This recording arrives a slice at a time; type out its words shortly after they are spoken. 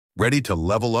Ready to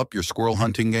level up your squirrel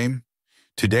hunting game?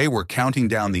 Today we're counting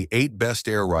down the 8 best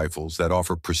air rifles that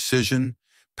offer precision,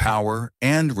 power,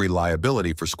 and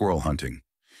reliability for squirrel hunting.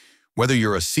 Whether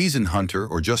you're a seasoned hunter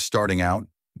or just starting out,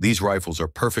 these rifles are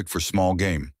perfect for small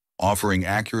game, offering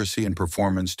accuracy and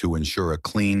performance to ensure a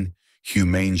clean,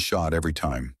 humane shot every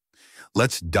time.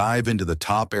 Let's dive into the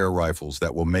top air rifles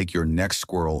that will make your next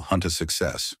squirrel hunt a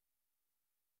success.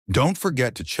 Don't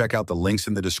forget to check out the links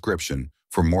in the description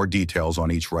for more details on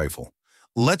each rifle.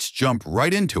 Let's jump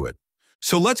right into it.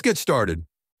 So let's get started.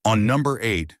 On number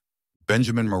 8,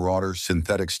 Benjamin Marauder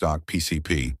Synthetic Stock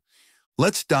PCP.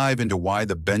 Let's dive into why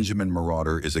the Benjamin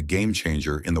Marauder is a game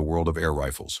changer in the world of air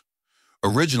rifles.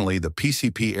 Originally, the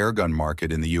PCP airgun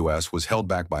market in the US was held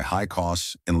back by high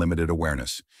costs and limited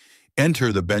awareness.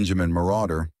 Enter the Benjamin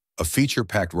Marauder, a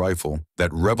feature-packed rifle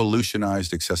that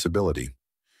revolutionized accessibility.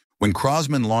 When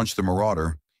Crosman launched the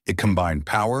Marauder, it combined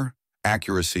power,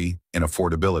 accuracy, and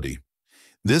affordability.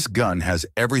 This gun has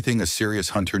everything a serious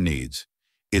hunter needs.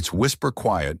 It's whisper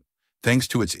quiet, thanks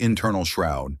to its internal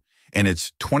shroud, and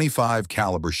its .25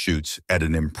 caliber shoots at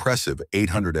an impressive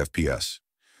 800 FPS.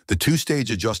 The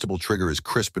two-stage adjustable trigger is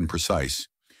crisp and precise,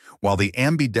 while the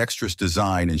ambidextrous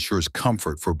design ensures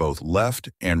comfort for both left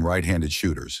and right-handed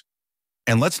shooters.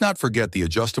 And let's not forget the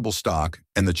adjustable stock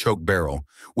and the choke barrel,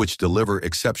 which deliver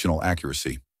exceptional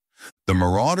accuracy. The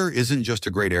Marauder isn't just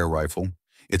a great air rifle,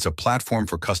 it's a platform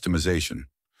for customization.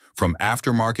 From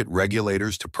aftermarket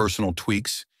regulators to personal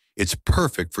tweaks, it's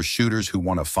perfect for shooters who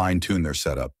want to fine-tune their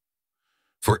setup.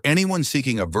 For anyone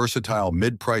seeking a versatile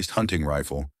mid-priced hunting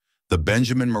rifle, the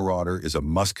Benjamin Marauder is a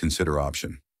must-consider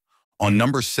option. On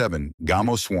number 7,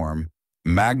 Gamo Swarm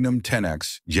Magnum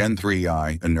 10X Gen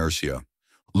 3i Inertia.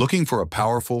 Looking for a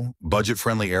powerful,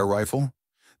 budget-friendly air rifle?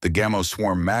 The Gamo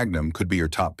Swarm Magnum could be your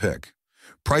top pick.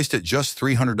 Priced at just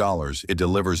 $300, it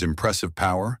delivers impressive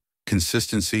power,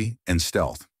 consistency, and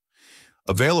stealth.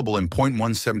 Available in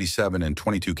 .177 and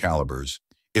 .22 calibers,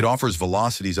 it offers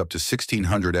velocities up to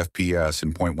 1600 FPS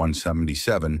in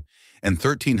 .177 and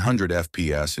 1300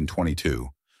 FPS in .22,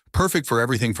 perfect for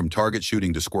everything from target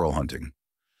shooting to squirrel hunting.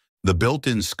 The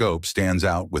built-in scope stands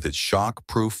out with its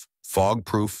shock-proof,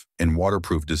 fog-proof, and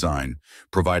waterproof design,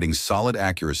 providing solid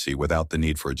accuracy without the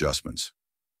need for adjustments.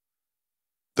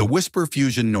 The Whisper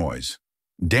Fusion Noise.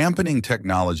 Dampening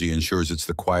technology ensures it's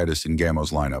the quietest in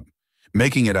Gamo's lineup,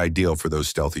 making it ideal for those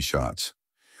stealthy shots.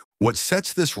 What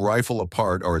sets this rifle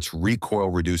apart are its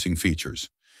recoil-reducing features.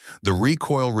 The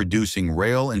recoil-reducing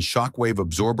rail and shockwave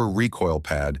absorber recoil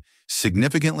pad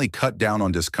significantly cut down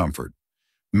on discomfort,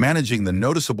 managing the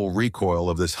noticeable recoil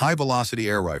of this high-velocity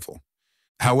air rifle.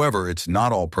 However, it's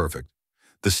not all perfect.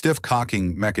 The stiff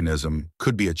cocking mechanism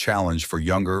could be a challenge for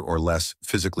younger or less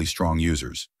physically strong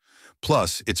users.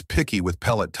 Plus, it's picky with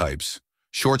pellet types.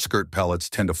 Short-skirt pellets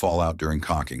tend to fall out during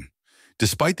cocking.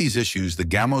 Despite these issues, the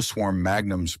Gamo Swarm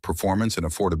Magnum's performance and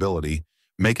affordability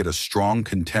make it a strong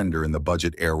contender in the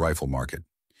budget air rifle market.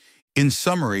 In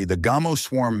summary, the Gamo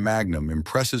Swarm Magnum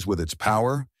impresses with its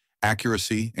power,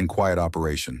 accuracy, and quiet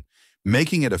operation,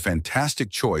 making it a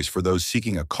fantastic choice for those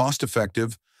seeking a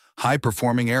cost-effective,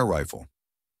 high-performing air rifle.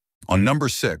 On number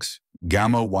 6,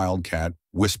 Gamo Wildcat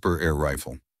Whisper Air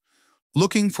Rifle.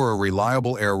 Looking for a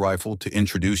reliable air rifle to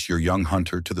introduce your young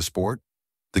hunter to the sport?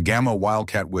 The Gamo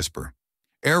Wildcat Whisper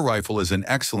Air Rifle is an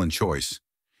excellent choice.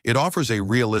 It offers a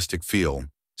realistic feel,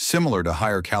 similar to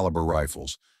higher caliber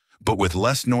rifles, but with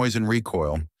less noise and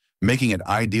recoil, making it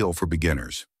ideal for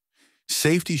beginners.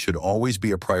 Safety should always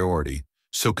be a priority,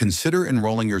 so consider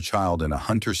enrolling your child in a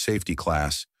hunter safety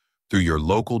class through your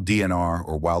local DNR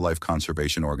or wildlife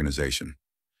conservation organization.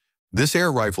 This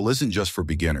air rifle isn't just for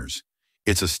beginners.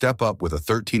 It's a step up with a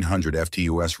 1300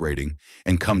 FTUS rating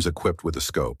and comes equipped with a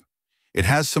scope. It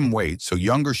has some weight, so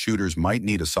younger shooters might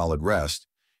need a solid rest,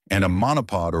 and a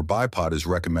monopod or bipod is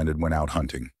recommended when out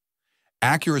hunting.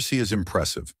 Accuracy is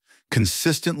impressive,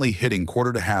 consistently hitting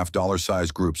quarter to half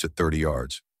dollar-sized groups at 30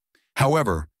 yards.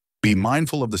 However, be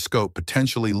mindful of the scope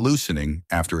potentially loosening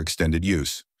after extended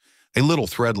use. A little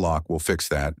thread lock will fix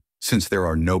that, since there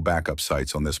are no backup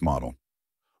sights on this model.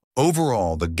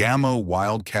 Overall, the Gamo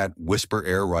Wildcat Whisper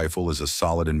Air Rifle is a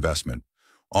solid investment,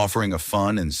 offering a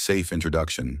fun and safe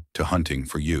introduction to hunting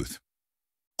for youth.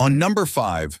 On number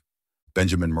 5,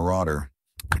 Benjamin Marauder.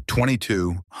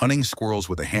 22, hunting squirrels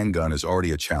with a handgun is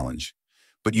already a challenge,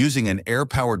 but using an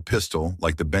air-powered pistol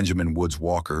like the Benjamin Woods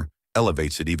Walker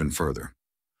elevates it even further.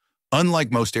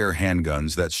 Unlike most air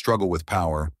handguns that struggle with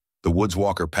power, the Woods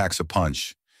Walker packs a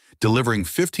punch, delivering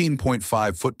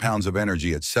 15.5 foot-pounds of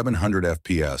energy at 700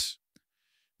 FPS.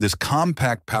 This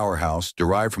compact powerhouse,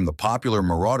 derived from the popular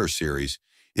Marauder series,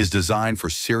 is designed for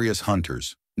serious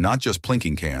hunters, not just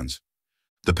plinking cans.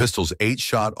 The pistol's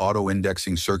 8-shot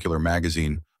auto-indexing circular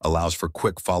magazine allows for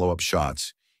quick follow-up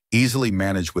shots, easily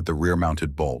managed with the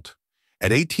rear-mounted bolt.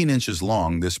 At 18 inches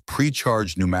long, this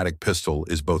pre-charged pneumatic pistol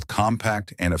is both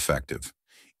compact and effective.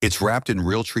 It's wrapped in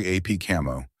Realtree AP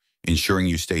camo, ensuring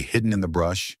you stay hidden in the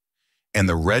brush, and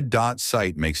the red dot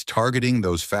sight makes targeting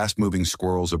those fast-moving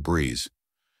squirrels a breeze.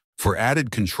 For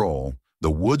added control,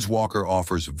 the Woods Walker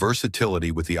offers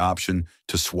versatility with the option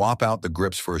to swap out the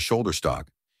grips for a shoulder stock,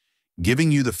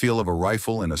 giving you the feel of a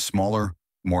rifle in a smaller,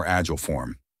 more agile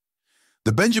form.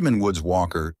 The Benjamin Woods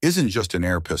Walker isn't just an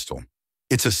air pistol.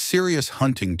 It's a serious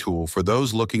hunting tool for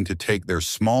those looking to take their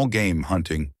small game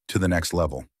hunting to the next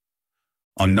level.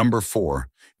 On number 4,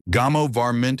 Gamo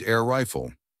Varmint Air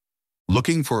Rifle.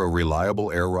 Looking for a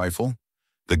reliable air rifle?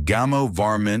 The Gamo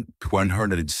Varmint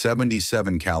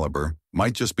 177 caliber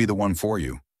might just be the one for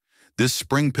you. This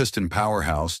spring piston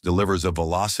powerhouse delivers a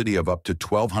velocity of up to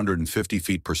 1,250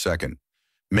 feet per second,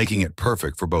 making it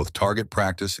perfect for both target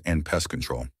practice and pest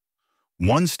control.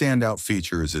 One standout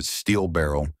feature is its steel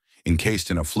barrel,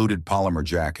 encased in a fluted polymer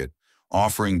jacket,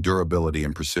 offering durability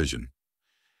and precision.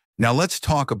 Now let's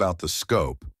talk about the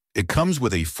scope. It comes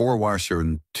with a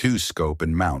 4-2 scope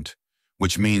and mount,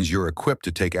 which means you're equipped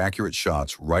to take accurate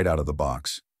shots right out of the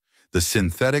box. The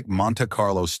synthetic Monte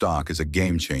Carlo stock is a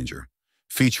game changer,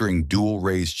 featuring dual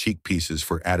raised cheek pieces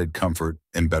for added comfort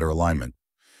and better alignment.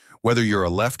 Whether you're a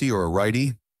lefty or a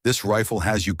righty, this rifle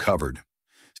has you covered.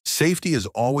 Safety is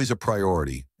always a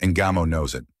priority, and Gamo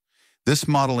knows it. This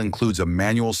model includes a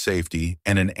manual safety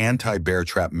and an anti-bear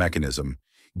trap mechanism,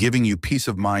 giving you peace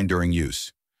of mind during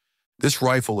use. This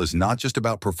rifle is not just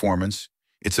about performance,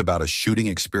 it's about a shooting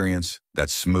experience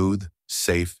that's smooth,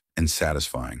 safe, and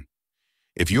satisfying.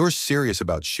 If you're serious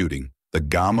about shooting, the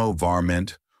Gamo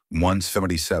Varmint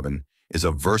 177 is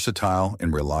a versatile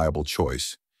and reliable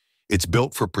choice. It's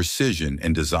built for precision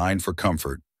and designed for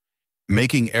comfort,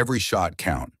 making every shot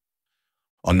count.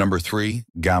 On number 3,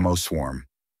 Gamo Swarm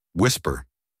Whisper.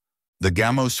 The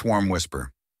Gamo Swarm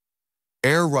Whisper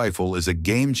air rifle is a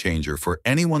game changer for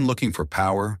anyone looking for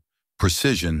power,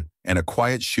 precision, and a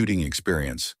quiet shooting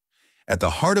experience. At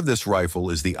the heart of this rifle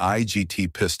is the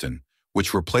IGT piston,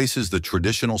 which replaces the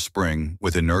traditional spring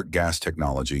with inert gas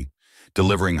technology,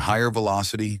 delivering higher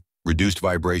velocity, reduced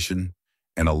vibration,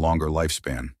 and a longer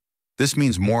lifespan. This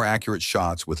means more accurate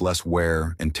shots with less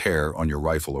wear and tear on your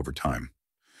rifle over time.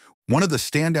 One of the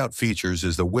standout features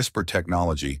is the Whisper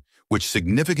technology, which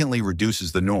significantly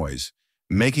reduces the noise,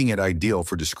 making it ideal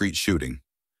for discreet shooting.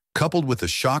 Coupled with a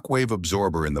shockwave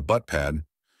absorber in the butt pad,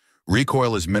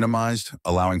 recoil is minimized,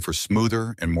 allowing for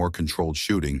smoother and more controlled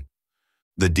shooting.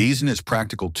 The Deason is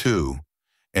practical too.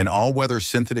 An all-weather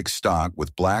synthetic stock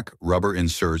with black rubber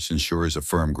inserts ensures a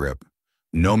firm grip,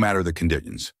 no matter the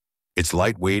conditions. It's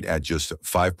lightweight at just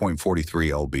 5.43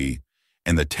 lb,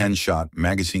 and the 10-shot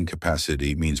magazine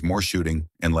capacity means more shooting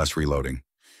and less reloading.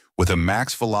 With a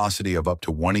max velocity of up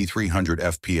to 2,300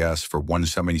 FPS for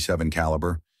 177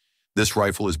 caliber, this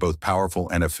rifle is both powerful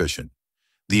and efficient.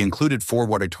 The included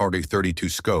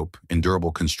 4-32 scope and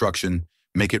durable construction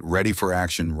make it ready for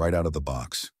action right out of the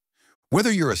box.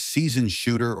 Whether you're a seasoned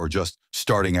shooter or just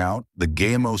starting out, the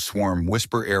Gamo Swarm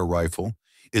Whisper Air Rifle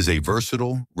is a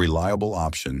versatile, reliable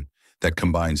option that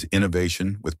combines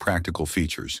innovation with practical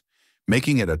features,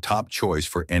 making it a top choice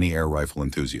for any air rifle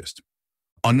enthusiast.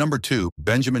 On number 2,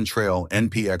 Benjamin Trail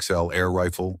NPXL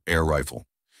Air Rifle.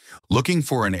 Looking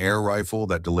for an air rifle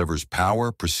that delivers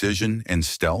power, precision, and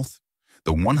stealth?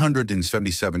 The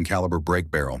 177 caliber break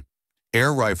barrel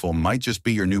air rifle might just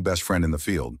be your new best friend in the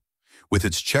field. With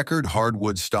its checkered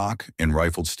hardwood stock and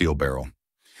rifled steel barrel,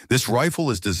 this rifle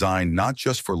is designed not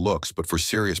just for looks but for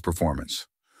serious performance.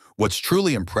 What's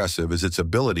truly impressive is its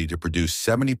ability to produce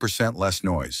 70% less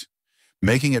noise,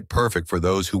 making it perfect for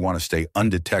those who want to stay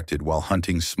undetected while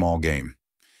hunting small game.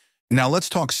 Now let's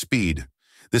talk speed.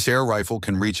 This air rifle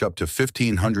can reach up to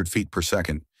 1,500 feet per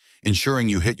second, ensuring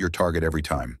you hit your target every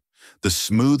time. The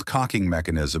smooth cocking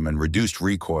mechanism and reduced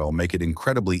recoil make it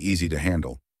incredibly easy to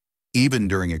handle, even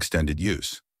during extended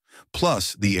use.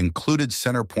 Plus, the included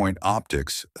center point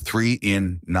optics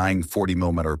 3-in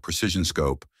 940mm precision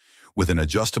scope with an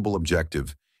adjustable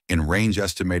objective and range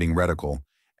estimating reticle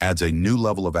adds a new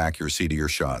level of accuracy to your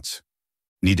shots.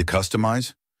 Need to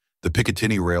customize? The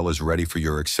Picatinny rail is ready for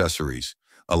your accessories,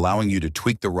 allowing you to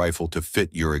tweak the rifle to fit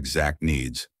your exact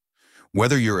needs.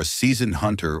 Whether you're a seasoned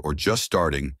hunter or just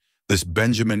starting, this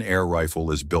Benjamin air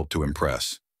rifle is built to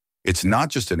impress. It's not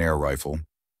just an air rifle,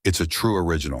 it's a true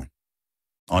original.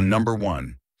 On number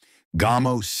 1,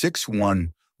 Gamo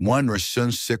 611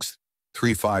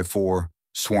 6354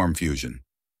 Swarm Fusion.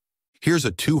 Here's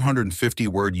a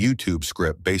 250-word YouTube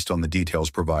script based on the details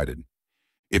provided.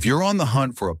 If you're on the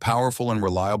hunt for a powerful and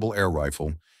reliable air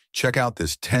rifle, check out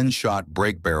this 10-shot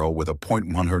break barrel with a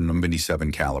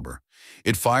 .177 caliber.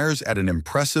 It fires at an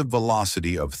impressive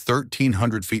velocity of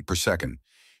 1,300 feet per second,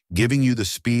 giving you the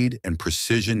speed and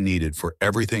precision needed for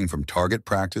everything from target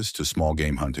practice to small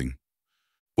game hunting.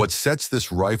 What sets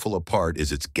this rifle apart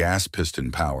is its gas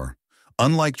piston power.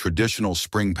 Unlike traditional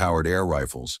spring-powered air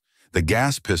rifles, the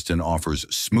gas piston offers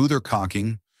smoother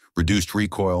cocking, reduced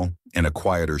recoil, and a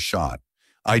quieter shot,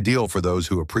 ideal for those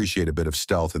who appreciate a bit of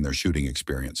stealth in their shooting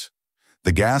experience.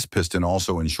 The gas piston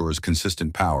also ensures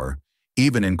consistent power,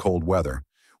 even in cold weather,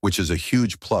 which is a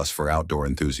huge plus for outdoor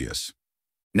enthusiasts.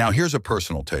 Now here's a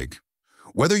personal take.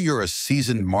 Whether you're a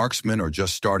seasoned marksman or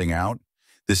just starting out,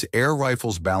 this air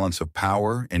rifle's balance of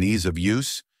power and ease of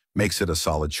use makes it a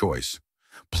solid choice.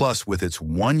 Plus, with its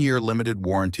 1-year limited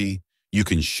warranty, you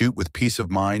can shoot with peace of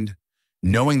mind,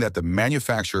 knowing that the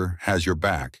manufacturer has your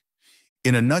back.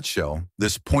 In a nutshell,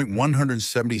 this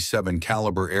 .177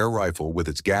 caliber air rifle with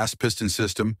its gas piston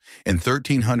system and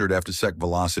 1,300 FSEC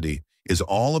velocity is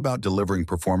all about delivering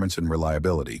performance and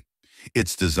reliability.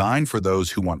 It's designed for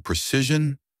those who want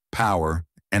precision, power,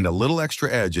 and a little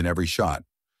extra edge in every shot.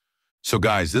 So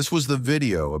guys, this was the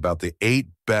video about the 8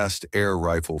 best air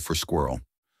rifle for Squirrel.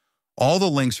 All the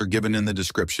links are given in the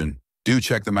description. Do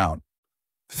check them out.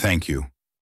 Thank you.